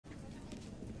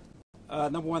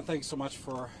Number one, thanks so much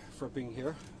for being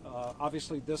here.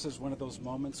 Obviously, this is one of those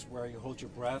moments where you hold your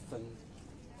breath, and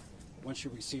once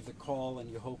you receive the call, and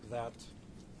you hope that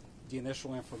the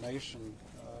initial information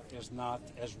is not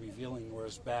as revealing or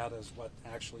as bad as what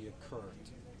actually occurred.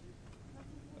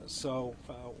 So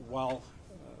while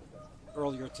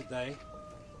earlier today,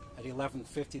 at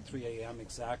 11:53 a.m.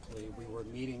 exactly, we were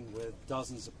meeting with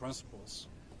dozens of principals,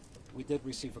 we did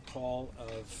receive a call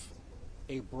of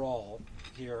a brawl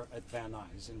here at Van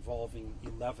Nuys involving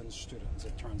 11 students,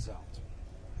 it turns out.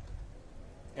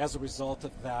 As a result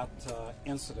of that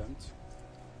incident,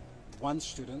 one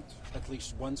student, at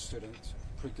least one student,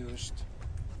 produced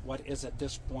what is at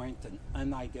this point an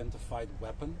unidentified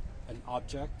weapon, an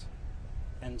object,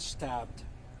 and stabbed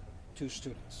two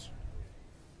students.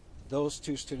 Those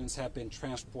two students have been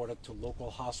transported to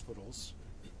local hospitals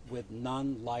with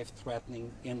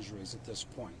non-life-threatening injuries at this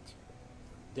point.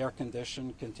 Their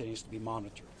condition continues to be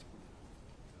monitored.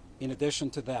 In addition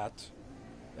to that,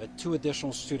 two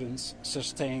additional students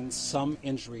sustained some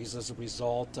injuries as a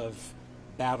result of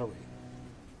battery.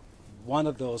 One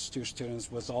of those two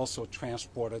students was also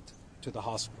transported to the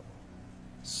hospital.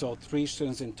 So 3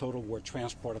 students in total were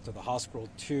transported to the hospital,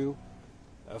 2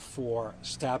 for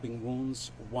stabbing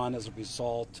wounds, 1 as a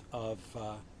result of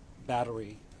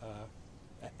battery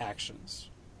actions.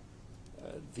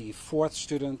 The 4th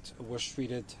student was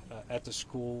treated at the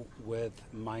school with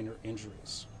minor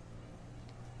injuries.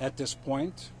 At this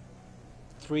point,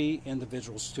 3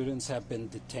 individual students have been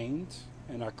detained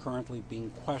and are currently being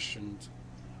questioned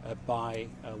by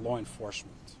law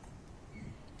enforcement.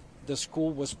 The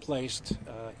school was placed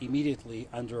immediately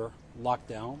under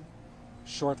lockdown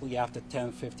shortly after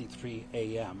 10:53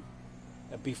 a.m.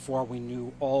 Before we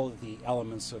knew all of the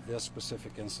elements of this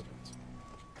specific incident.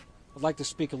 I'd like to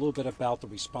speak a little bit about the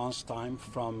response time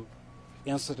from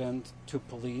incident to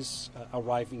police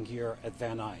arriving here at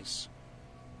Van Nuys.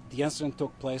 The incident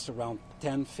took place around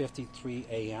 10:53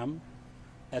 a.m.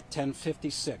 At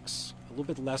 10:56, a little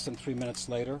bit less than 3 minutes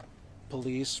later,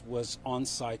 police was on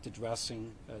site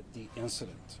addressing the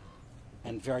incident.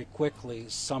 And very quickly,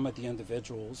 some of the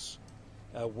individuals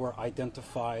were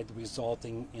identified,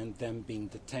 resulting in them being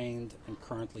detained and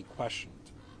currently questioned.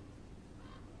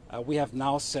 We have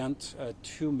now sent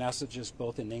 2 messages,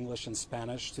 both in English and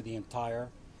Spanish, to the entire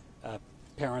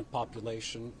parent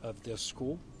population of this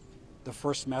school. The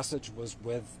first message was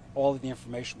with all of the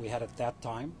information we had at that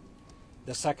time.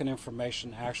 The second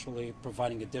information actually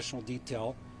providing additional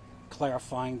detail,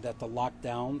 clarifying that the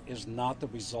lockdown is not the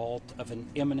result of an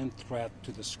imminent threat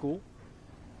to the school,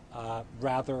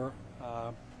 rather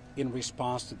in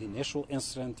response to the initial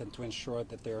incident and to ensure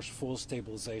that there's full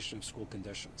stabilization of school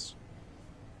conditions.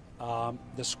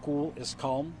 The school is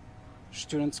calm.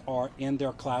 Students are in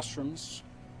their classrooms.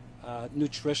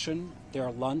 Nutrition, their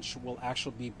lunch, will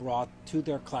actually be brought to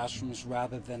their classrooms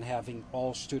rather than having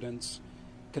all students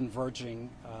converging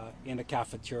in a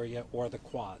cafeteria or the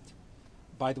quad.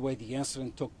 By the way, the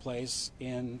incident took place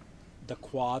in the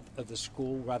quad of the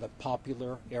school, rather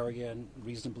popular area and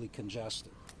reasonably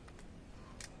congested.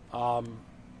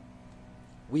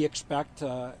 We expect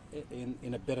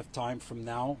in a bit of time from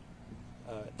now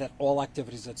that all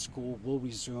activities at school will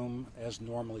resume as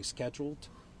normally scheduled,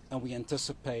 and we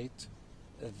anticipate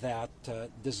that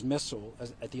dismissal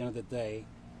at the end of the day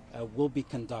will be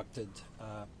conducted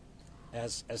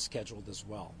as scheduled as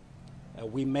well.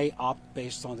 We may opt,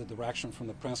 based on the direction from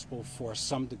the principal, for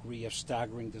some degree of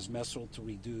staggering dismissal to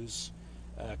reduce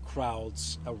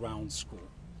crowds around school.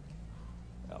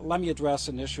 Let me address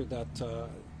an issue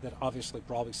that obviously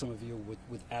probably some of you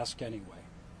would ask anyway.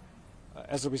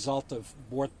 As a result of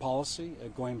board policy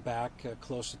going back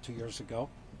close to 2 years ago,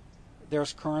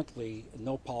 there's currently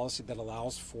no policy that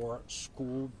allows for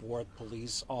school board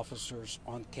police officers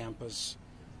on campus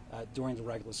during the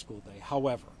regular school day.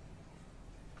 However,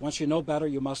 once you know better,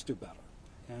 you must do better.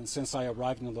 And since I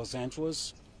arrived in Los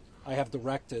Angeles, I have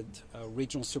directed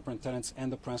regional superintendents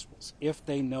and the principals, if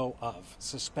they know of,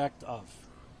 suspect of,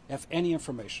 have any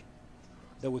information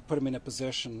that would put them in a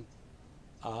position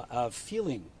of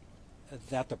feeling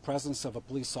that the presence of a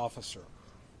police officer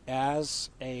as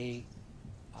an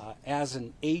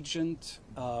agent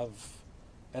of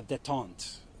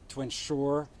détente to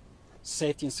ensure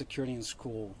safety and security in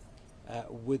school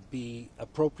would be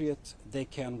appropriate, they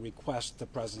can request the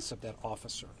presence of that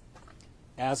officer.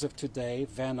 As of today,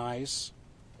 Van Nuys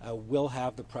will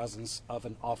have the presence of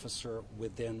an officer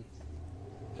within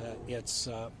its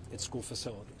school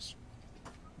facilities.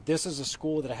 This is a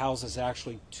school that houses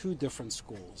actually 2 different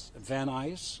schools, Van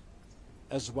Nuys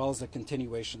as well as a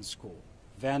continuation school.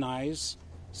 Van Nuys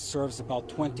serves about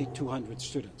 2,200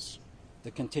 students.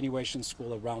 the continuation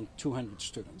school around 200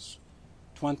 students.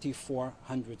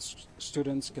 2,400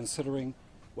 students, considering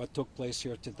what took place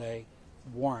here today,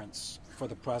 warrants for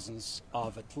the presence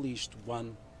of at least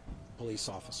one police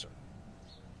officer.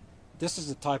 This is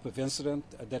the type of incident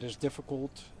that is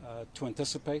difficult to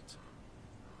anticipate,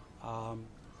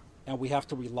 and we have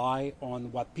to rely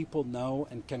on what people know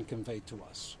and can convey to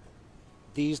us.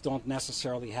 These don't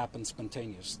necessarily happen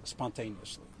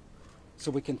spontaneously.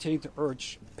 So we continue to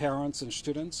urge parents and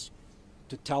students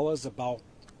to tell us about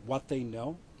what they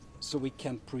know so we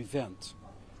can prevent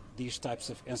these types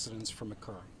of incidents from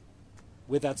occurring.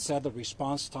 With that said, the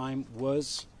response time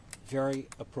was very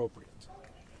appropriate.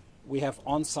 We have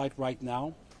on site right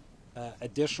now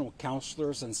additional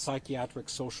counselors and psychiatric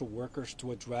social workers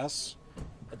to address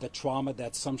the trauma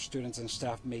that some students and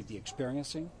staff may be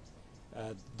experiencing.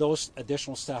 Those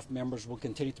additional staff members will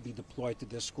continue to be deployed to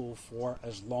this school for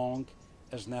as long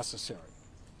as necessary.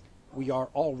 We are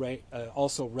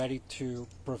also ready to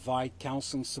provide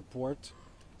counseling support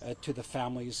to the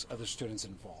families of the students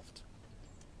involved.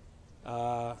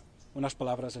 Unas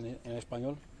palabras en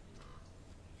español.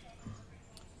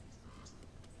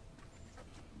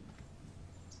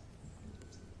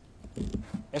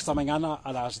 Esta mañana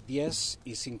a las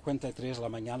 10:53 de la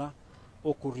mañana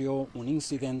ocurrió un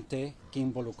incidente que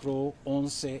involucró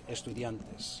 11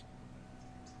 estudiantes.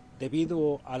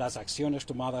 Debido a las acciones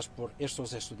tomadas por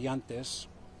estos estudiantes,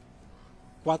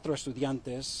 4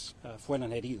 estudiantes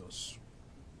fueron heridos.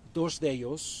 2 de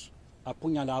ellos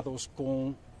apuñalados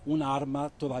con una arma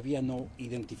todavía no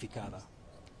identificada.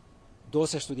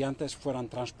 2 estudiantes fueron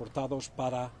transportados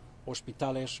para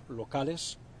hospitales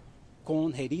locales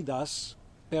con heridas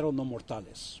pero no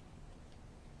mortales.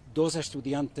 2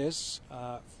 estudiantes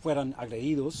fueron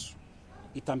agredidos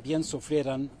y también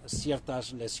sufrieron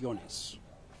ciertas lesiones.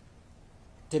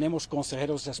 Tenemos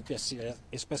consejeros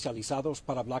especializados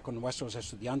para hablar con nuestros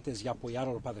estudiantes y apoyar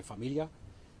a los padres de familia.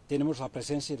 Tenemos la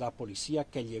presencia de la policía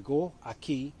que llegó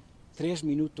aquí 3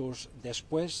 minutos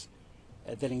después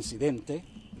del incidente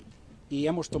y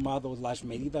hemos tomado las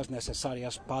medidas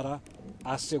necesarias para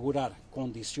asegurar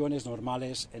condiciones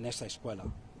normales en esta escuela.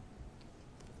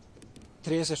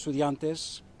 3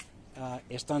 estudiantes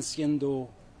están siendo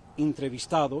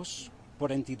entrevistados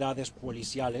por entidades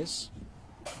policiales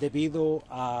debido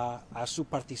a su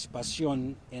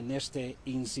participación en este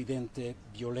incidente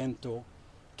violento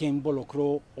que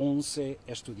involucró 11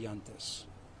 estudiantes.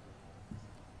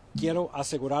 Quiero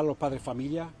asegurar a los padres de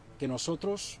familia que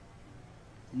nosotros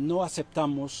no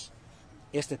aceptamos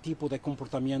este tipo de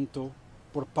comportamiento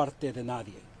por parte de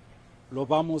nadie. Lo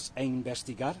vamos a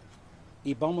investigar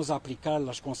y vamos a aplicar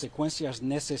las consecuencias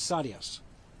necesarias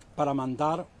para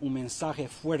mandar un mensaje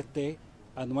fuerte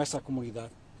a nuestra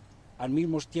comunidad. Al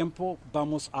mismo tiempo,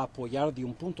 vamos a apoyar de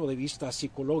un punto de vista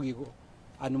psicológico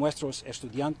a nuestros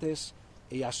estudiantes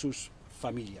y a sus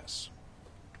familias.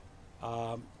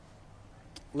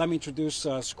 Let me introduce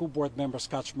School Board Member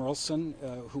Scott Schmerlson,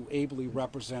 who ably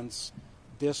represents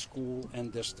this school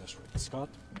and this district. Scott?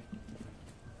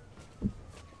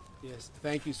 Yes,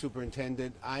 thank you,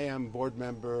 Superintendent. I am Board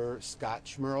Member Scott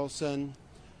Schmerlson.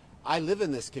 I live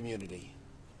in this community.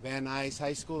 Van Nuys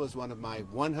High School is one of my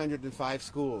 105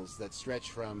 schools that stretch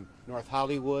from North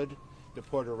Hollywood to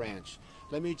Porter Ranch.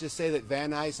 Let me just say that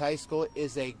Van Nuys High School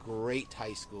is a great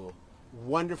high school.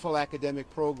 Wonderful academic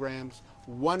programs,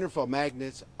 wonderful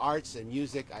magnets, arts and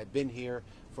music. I've been here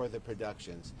for the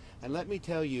productions. And let me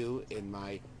tell you, in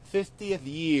my 50th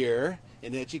year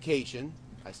in education,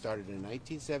 I started in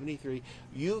 1973,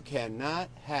 you cannot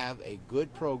have a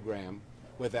good program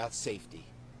without safety.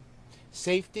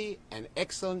 Safety and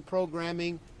excellent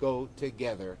programming go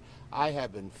together. I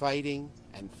have been fighting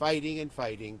and fighting and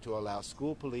fighting to allow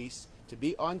school police to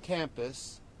be on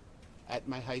campus at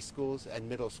my high schools and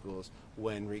middle schools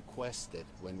when requested.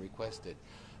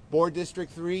 Board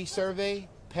District 3 survey,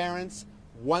 parents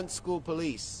want school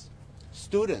police.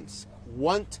 Students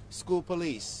want school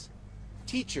police.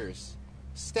 Teachers,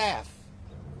 staff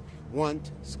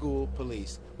want school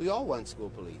police. We all want school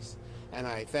police. And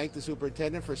I thank the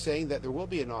superintendent for saying that there will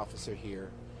be an officer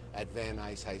here at Van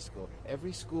Nuys High School.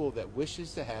 Every school that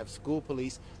wishes to have school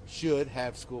police should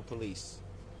have school police.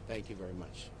 Thank you very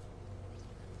much.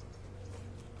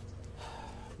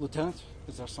 Lieutenant,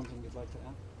 is there something you'd like to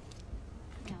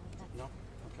add? No, that's No?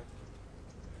 Okay.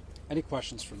 Any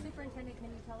questions for me? Superintendent, can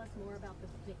you tell us more about the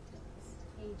victims,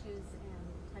 ages,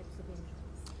 and types of injuries?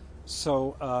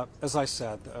 So, as I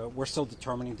said, we're still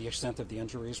determining the extent of the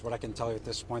injuries. What I can tell you at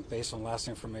this point, based on last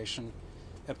information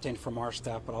obtained from our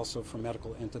staff, but also from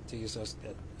medical entities,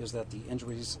 is that the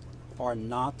injuries are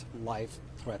not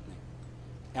life-threatening,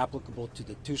 applicable to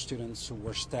the 2 students who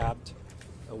were stabbed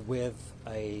with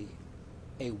a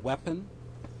weapon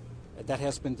that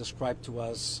has been described to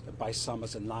us by some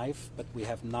as a knife, but we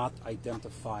have not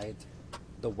identified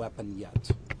the weapon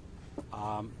yet.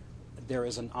 There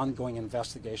is an ongoing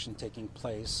investigation taking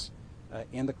place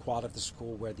in the quad of the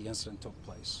school where the incident took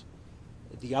place.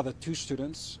 The other two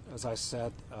students, as I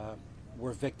said,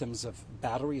 were victims of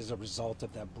battery as a result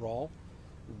of that brawl.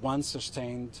 One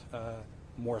sustained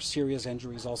more serious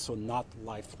injuries, also not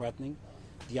life-threatening.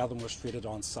 The other one was treated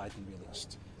on site and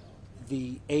released.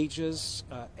 The ages,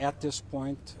 at this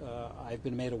point, I've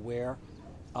been made aware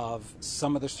of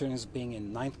some of the students being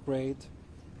in 9th grade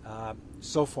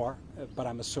so far, but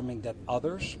I'm assuming that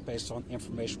others, based on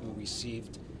information we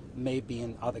received, may be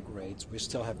in other grades. We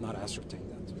still have not ascertained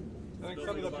that. I think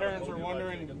some of the parents are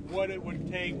wondering what it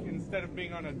would take instead of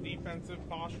being on a defensive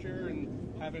posture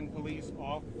and having police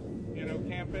off,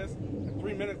 campus. And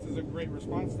 3 minutes is a great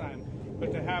response time,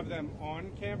 but to have them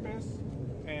on campus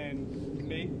and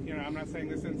I'm not saying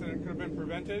this incident could have been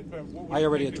prevented, but what would I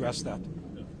already addressed that.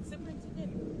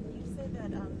 Superintendent, you say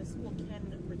that the school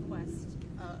can request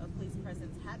a police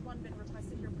presence. Had one been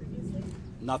requested here previously?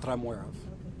 Not that I'm aware of.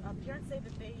 Okay. Parents say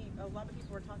that a lot of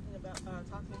people we're talking to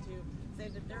say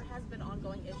that there has been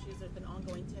ongoing issues, there's been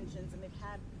ongoing tensions, and they've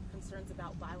had concerns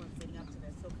about violence leading up to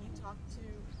this. So can you talk to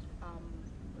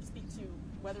or speak to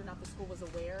whether or not the school was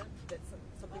aware that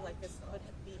something like this could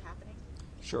be happening?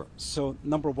 Sure. So,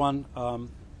 number one,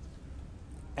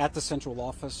 at the central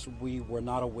office, we were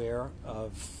not aware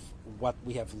of what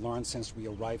we have learned since we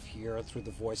arrived here through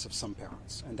the voice of some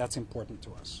parents, and that's important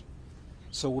to us.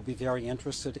 So we'll be very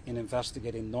interested in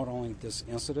investigating not only this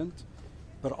incident,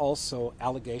 but also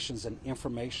allegations and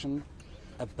information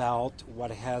about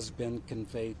what has been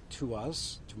conveyed to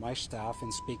us, to my staff,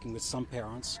 in speaking with some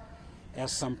parents,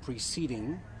 as some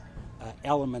preceding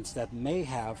elements that may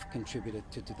have contributed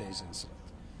to today's incident.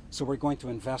 So we're going to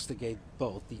investigate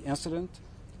both the incident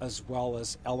as well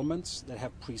as elements that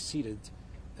have preceded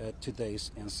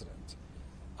today's incident.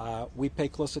 We pay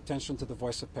close attention to the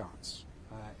voice of parents,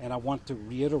 and I want to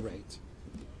reiterate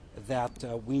that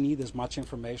we need as much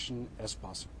information as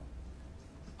possible.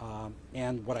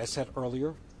 And what I said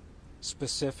earlier,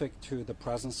 specific to the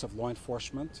presence of law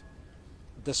enforcement,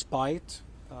 despite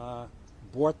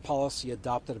board policy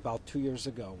adopted about 2 years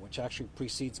ago, which actually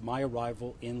precedes my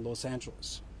arrival in Los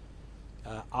Angeles,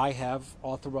 I have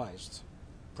authorized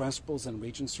principals and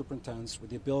region superintendents with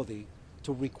the ability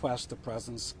to request the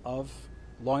presence of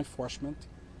law enforcement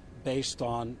based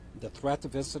on the threat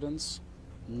of incidents,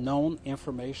 known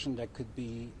information that could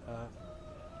be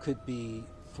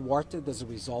thwarted as a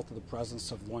result of the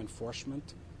presence of law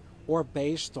enforcement, or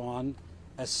based on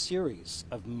a series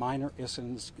of minor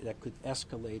incidents that could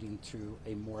escalate into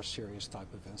a more serious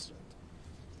type of incident.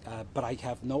 But I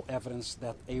have no evidence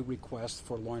that a request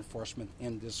for law enforcement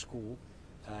in this school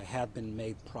had been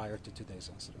made prior to today's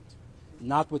incident.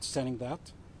 Notwithstanding that,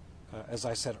 as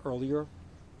I said earlier,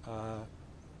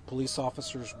 police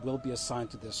officers will be assigned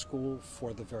to this school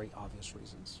for the very obvious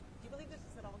reasons. Do you believe this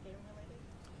is at all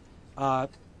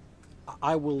gang-related?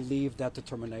 I will leave that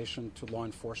determination to law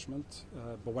enforcement,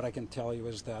 but what I can tell you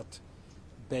is that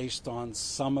based on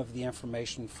some of the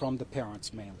information from the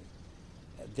parents mainly,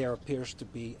 there appears to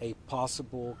be a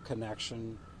possible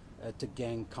connection to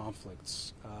gang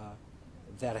conflicts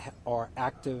that are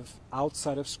active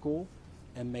outside of school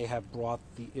and may have brought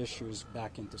the issues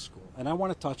back into school. And I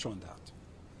want to touch on that.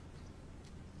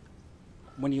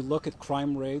 When you look at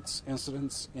crime rates,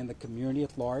 incidents in the community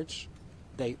at large,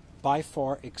 they by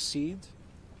far exceed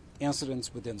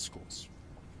incidents within schools.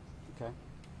 Okay?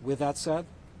 With that said,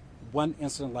 one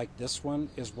incident like this one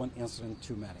is one incident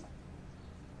too many.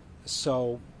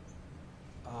 So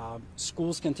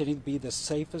schools continue to be the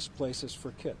safest places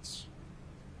for kids,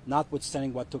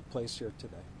 notwithstanding what took place here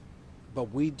today.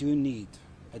 But we do need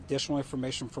additional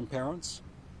information from parents,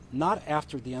 not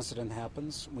after the incident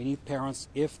happens. We need parents,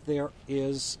 if there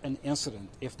is an incident,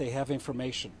 if they have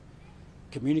information,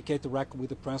 communicate directly with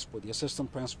the principal, the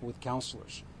assistant principal, with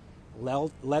counselors.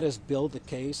 Let us build the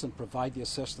case and provide the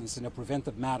assistance in a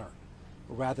preventive manner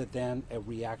rather than a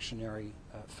reactionary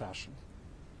fashion.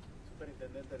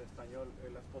 Superintendente en español,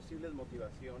 las posibles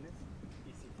motivaciones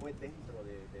y si fue dentro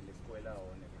de la escuela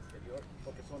o en el exterior,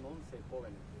 porque son 11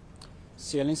 jóvenes.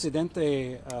 Si el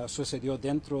incidente sucedió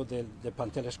dentro del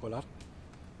plantel escolar,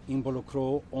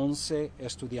 involucró 11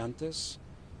 estudiantes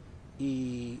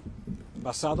y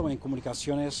basado en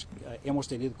comunicaciones que hemos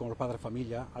tenido con los padres de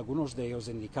familia, algunos de ellos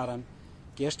indicaron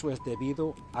que esto es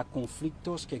debido a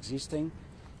conflictos que existen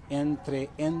entre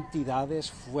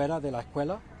entidades fuera de la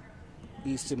escuela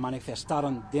y se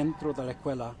manifestaron dentro de la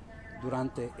escuela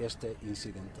durante este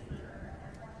incidente.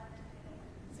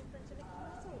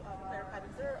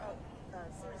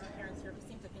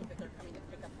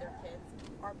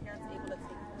 are parents able to take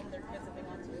home their kids if they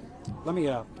want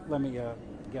to? Let me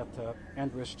get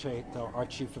Andres Chait, our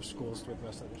chief of schools, to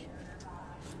address that issue.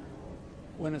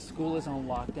 When a school is on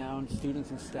lockdown,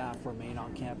 students and staff remain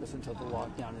on campus until the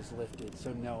lockdown is lifted.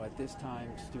 So no, at this time,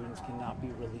 students cannot be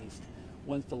released.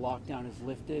 Once the lockdown is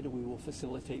lifted, we will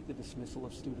facilitate the dismissal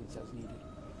of students as needed.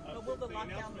 But will the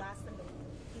lockdown last them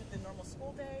through the normal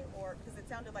school day, or because it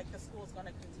sounded like the school is going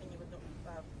to continue with the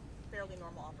fairly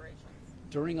normal operations?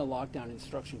 During a lockdown,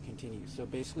 instruction continues. So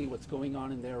basically what's going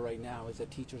on in there right now is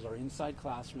that teachers are inside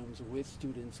classrooms with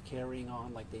students carrying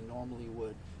on like they normally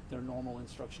would their normal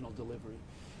instructional delivery.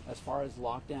 As far as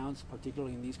lockdowns,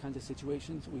 particularly in these kinds of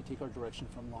situations, we take our direction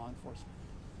from law enforcement.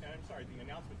 And I'm sorry, the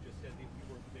announcement just said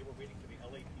that they were waiting for the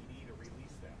LAPD to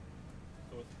release them.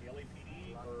 So is it the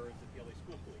LAPD or is it the LA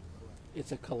School Police?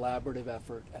 It's a collaborative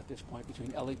effort at this point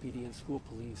between LAPD and school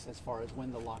police as far as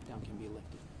when the lockdown can be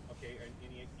lifted. Okay, and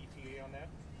any ETA on that?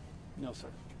 No, sir.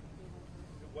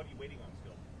 What are you waiting on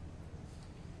still?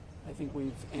 I think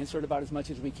we've answered about as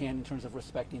much as we can in terms of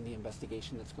respecting the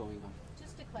investigation that's going on.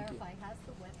 Just to clarify, has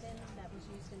the weapon that was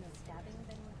used in the stabbing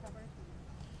been recovered?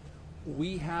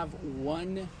 We have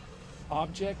one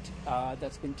object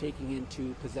that's been taken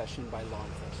into possession by law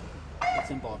enforcement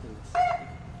that's involved in this.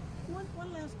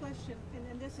 One last question,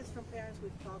 and this is from parents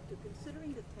we've talked to.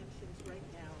 Considering the tensions right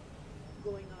now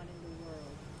going on in the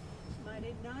world, might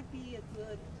it not be a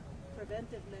good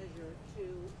preventive measure to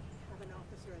have an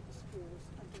officer at the schools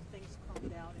until things calm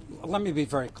down? And Let me be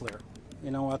very clear.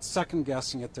 You know what, second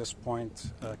guessing at this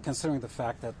point, considering the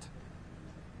fact that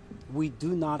we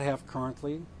do not have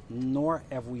currently, nor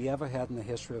have we ever had in the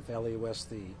history of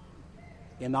LAUSD,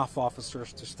 enough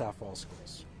officers to staff all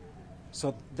schools.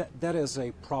 So that is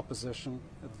a proposition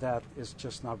that is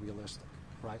just not realistic,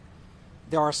 right?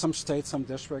 There are some states, some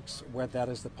districts where that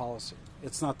is the policy.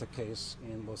 It's not the case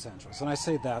in Los Angeles. And I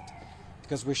say that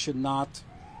because we should not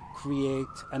create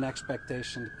an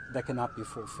expectation that cannot be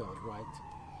fulfilled,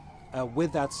 right?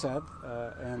 With that said,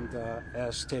 and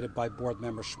as stated by board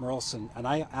member Schmerlson, and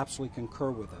I absolutely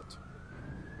concur with it,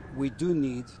 we do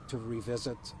need to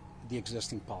revisit the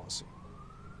existing policy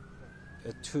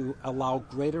to allow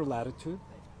greater latitude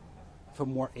for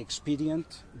more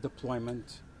expedient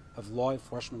deployment of law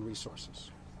enforcement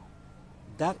resources.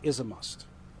 That is a must.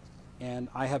 And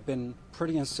I have been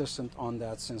pretty insistent on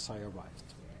that since I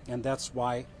arrived. And that's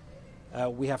why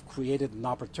we have created an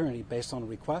opportunity based on a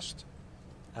request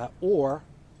or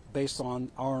based on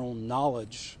our own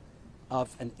knowledge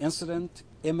of an incident,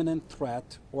 imminent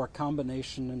threat, or a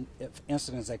combination of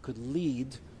incidents that could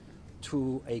lead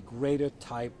to a greater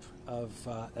type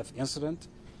of incident.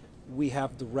 We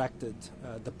have directed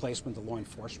the placement of law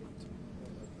enforcement.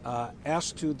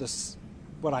 As to this,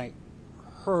 what I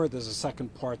heard as a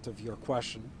second part of your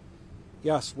question,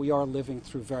 yes, we are living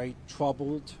through very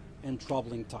troubled and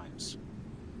troubling times.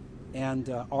 And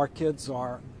our kids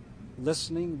are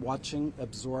listening, watching,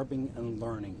 absorbing, and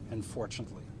learning,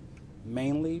 unfortunately,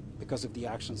 mainly because of the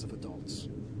actions of adults.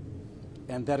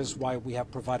 And that is why we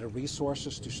have provided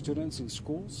resources to students in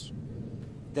schools.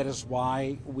 That is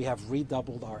why we have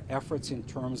redoubled our efforts in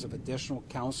terms of additional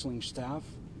counseling staff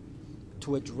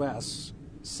to address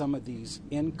some of these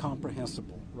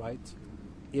incomprehensible, right,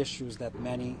 issues that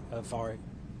many of our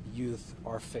youth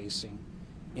are facing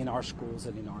in our schools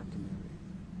and in our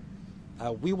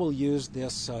community. We will use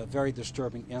this very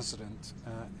disturbing incident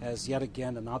as yet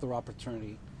again another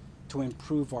opportunity to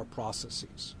improve our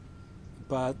processes.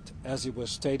 But as it was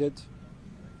stated,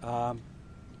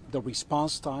 the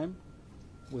response time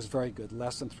was very good,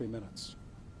 less than 3 minutes.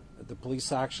 The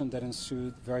police action that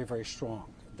ensued, very, very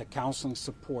strong. The counseling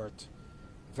support,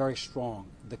 very strong.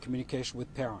 The communication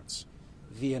with parents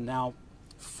via now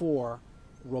 4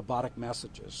 robotic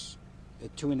messages,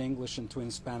 2 in English and 2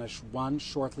 in Spanish, one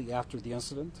shortly after the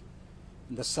incident,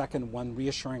 and the second one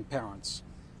reassuring parents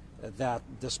that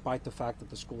despite the fact that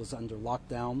the school is under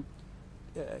lockdown,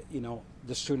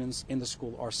 the students in the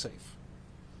school are safe.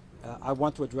 I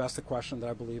want to address the question that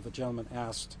I believe a gentleman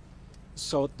asked.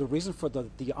 So the reason for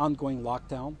the ongoing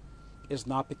lockdown is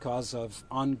not because of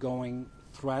ongoing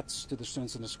threats to the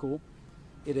students in the school.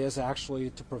 It is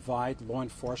actually to provide law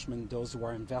enforcement, those who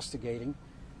are investigating,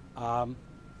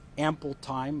 ample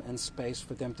time and space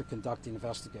for them to conduct the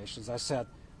investigations. I said,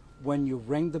 when you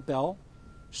ring the bell,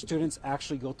 students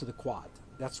actually go to the quad.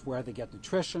 That's where they get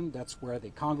nutrition, that's where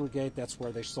they congregate, that's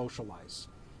where they socialize.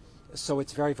 So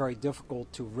it's very, very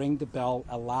difficult to ring the bell,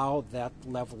 allow that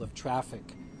level of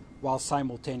traffic, while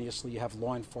simultaneously you have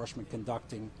law enforcement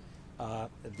conducting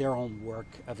their own work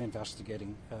of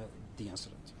investigating the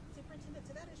incident. Superintendent,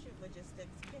 to that issue of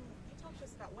logistics, can you talk to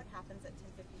us about what happens at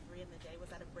 10:53 in the day? Was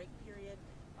that a break period?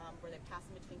 where they pass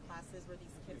in between classes? Were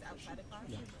these kids outside of class?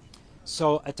 Yeah.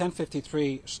 So at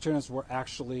 1053, students were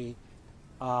actually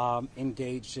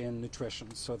engaged in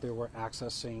nutrition. So they were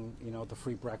accessing, the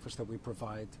free breakfast that we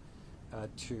provide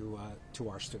to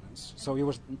our students. So it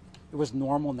was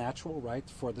normal, natural, right,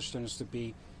 for the students to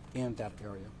be in that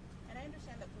area. And I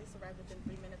understand that police arrive within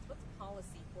 3 minutes. What's the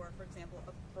policy for example,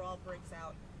 a brawl breaks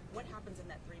out? What happens in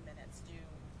that 3 minutes? Do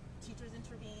teachers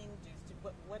intervene?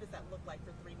 What does that look like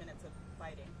for 3 minutes of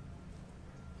fighting?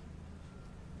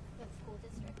 The school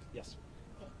district? Yes.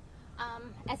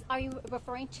 Are you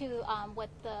referring to what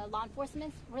the law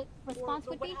enforcement's response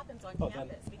would what be? happens on Oh,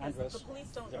 campus? Because Andres. the police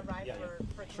don't Yeah, arrive yeah, yeah.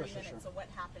 for 3 Sure, minutes. sure. So what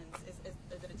happens? Is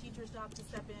it a teacher's job to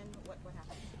step in? What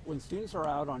happens? When students are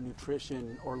out on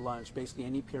nutrition or lunch, basically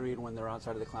any period when they're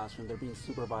outside of the classroom, they're being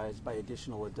supervised by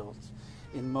additional adults.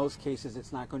 In most cases,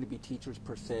 it's not going to be teachers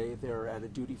per se. They're at a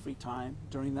duty-free time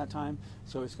during that time.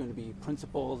 So it's going to be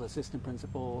principals, assistant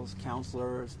principals,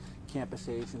 counselors, campus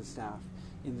aides, and staff.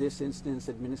 In this instance,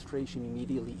 administration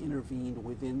immediately intervened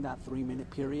within that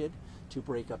 3-minute period to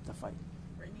break up the fight.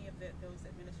 Were any of those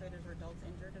administrators or adults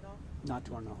injured at all? Not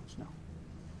to our knowledge, no.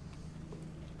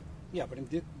 Yeah, but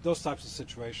in those types of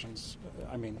situations,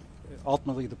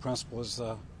 ultimately the principal is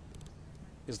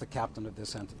the captain of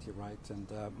this entity, right? And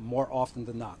more often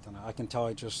than not, and I can tell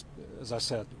you just, as I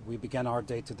said, we began our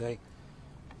day today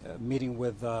meeting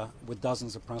with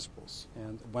dozens of principals.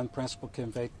 And one principal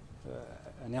conveyed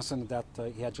an incident that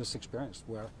he had just experienced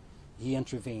where he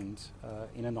intervened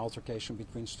in an altercation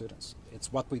between students.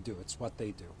 It's what we do. It's what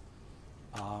they do.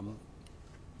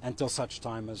 Until such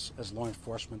time as law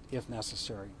enforcement, if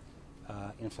necessary,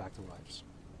 in fact arrives.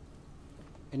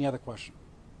 Any other question?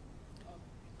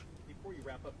 Before you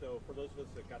wrap up, though, for those of us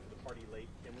that got to the party late,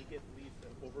 can we get at least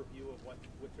an overview of what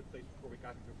took place before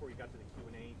you got to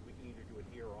the Q&A? We can either do it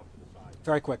here or off to the side.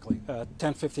 Very quickly,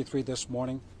 10:53 this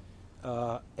morning,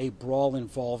 a brawl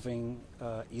involving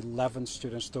 11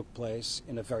 students took place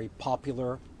in a very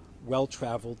popular,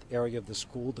 well-traveled area of the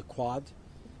school, the Quad,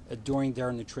 during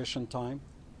their nutrition time.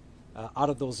 Out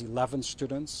of those 11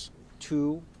 students,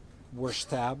 2 were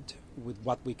stabbed with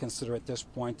what we consider at this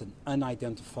point an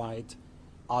unidentified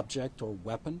object or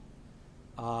weapon.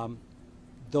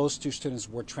 Those 2 students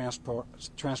were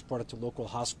transported to local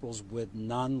hospitals with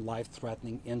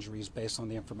non-life-threatening injuries based on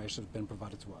the information that's been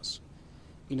provided to us.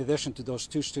 In addition to those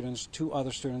 2 students, 2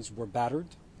 other students were battered,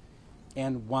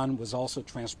 and 1 was also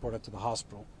transported to the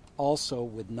hospital, also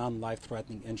with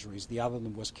non-life-threatening injuries. The other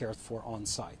one was cared for on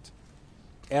site.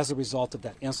 As a result of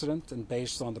that incident, and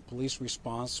based on the police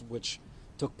response, which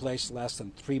took place less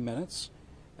than 3 minutes,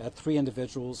 3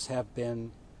 individuals have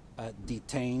been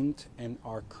detained and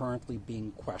are currently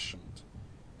being questioned.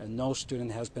 And no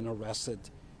student has been arrested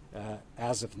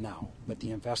as of now, but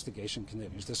the investigation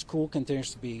continues. The school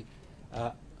continues to be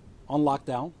on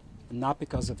lockdown, not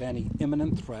because of any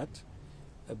imminent threat,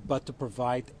 but to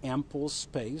provide ample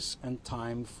space and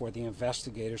time for the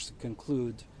investigators to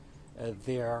conclude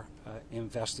their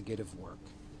investigative work.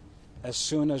 As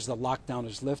soon as the lockdown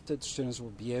is lifted, students will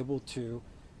be able to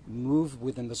move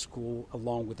within the school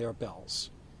along with their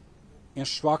bells.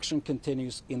 Instruction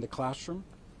continues in the classroom,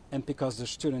 and because the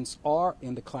students are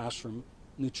in the classroom,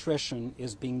 nutrition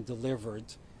is being delivered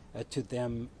to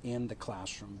them in the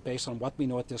classroom. Based on what we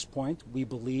know at this point, we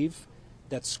believe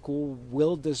that school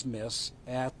will dismiss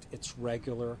at its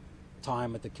regular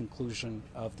time at the conclusion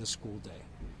of the school day.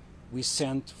 We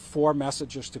sent 4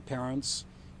 messages to parents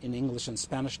in English and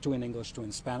Spanish, 2 in English, 2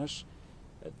 in Spanish.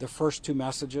 The first 2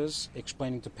 messages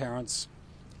explaining to parents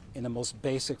in the most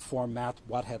basic format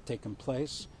what had taken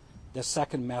place. The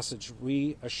second message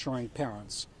reassuring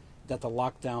parents that the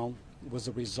lockdown was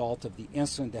a result of the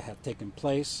incident that had taken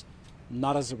place,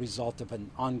 not as a result of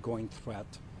an ongoing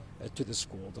threat to the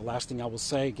school. The last thing I will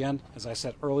say, again, as I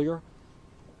said earlier,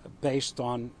 based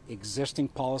on existing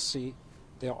policy,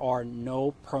 there are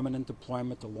no permanent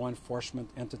deployment of law enforcement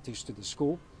entities to the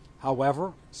school.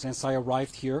 However, since I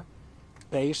arrived here,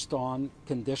 based on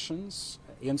conditions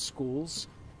in schools,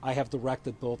 I have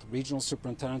directed both regional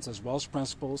superintendents as well as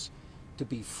principals to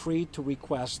be free to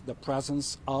request the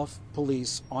presence of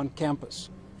police on campus,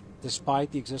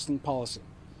 despite the existing policy,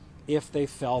 if they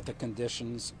felt the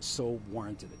conditions so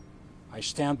warranted it. I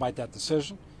stand by that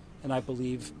decision, and I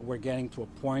believe we're getting to a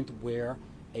point where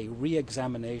a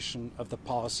re-examination of the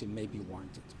policy may be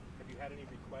warranted. Have you had any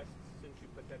requests since you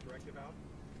put that directive out?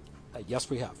 Yes,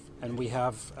 we have. And we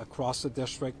have, across the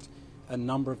district, a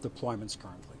number of deployments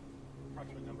currently.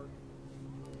 Approximate number?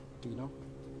 Do you know?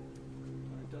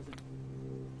 A dozen.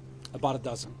 About a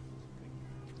dozen.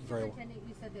 Very well. Superintendent,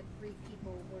 you said that 3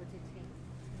 people were detained.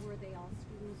 Were they all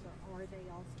students, or are they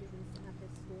all students at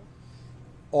this school?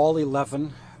 All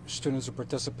 11 students who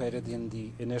participated in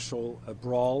the initial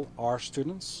brawl are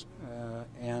students,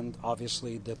 and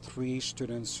obviously the 3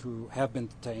 students who have been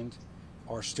detained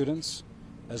are students,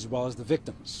 as well as the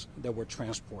victims that were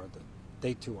transported.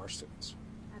 They too are students.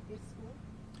 At this school?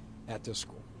 At this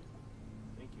school.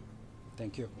 Thank you.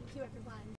 Thank you. Thank you, everyone.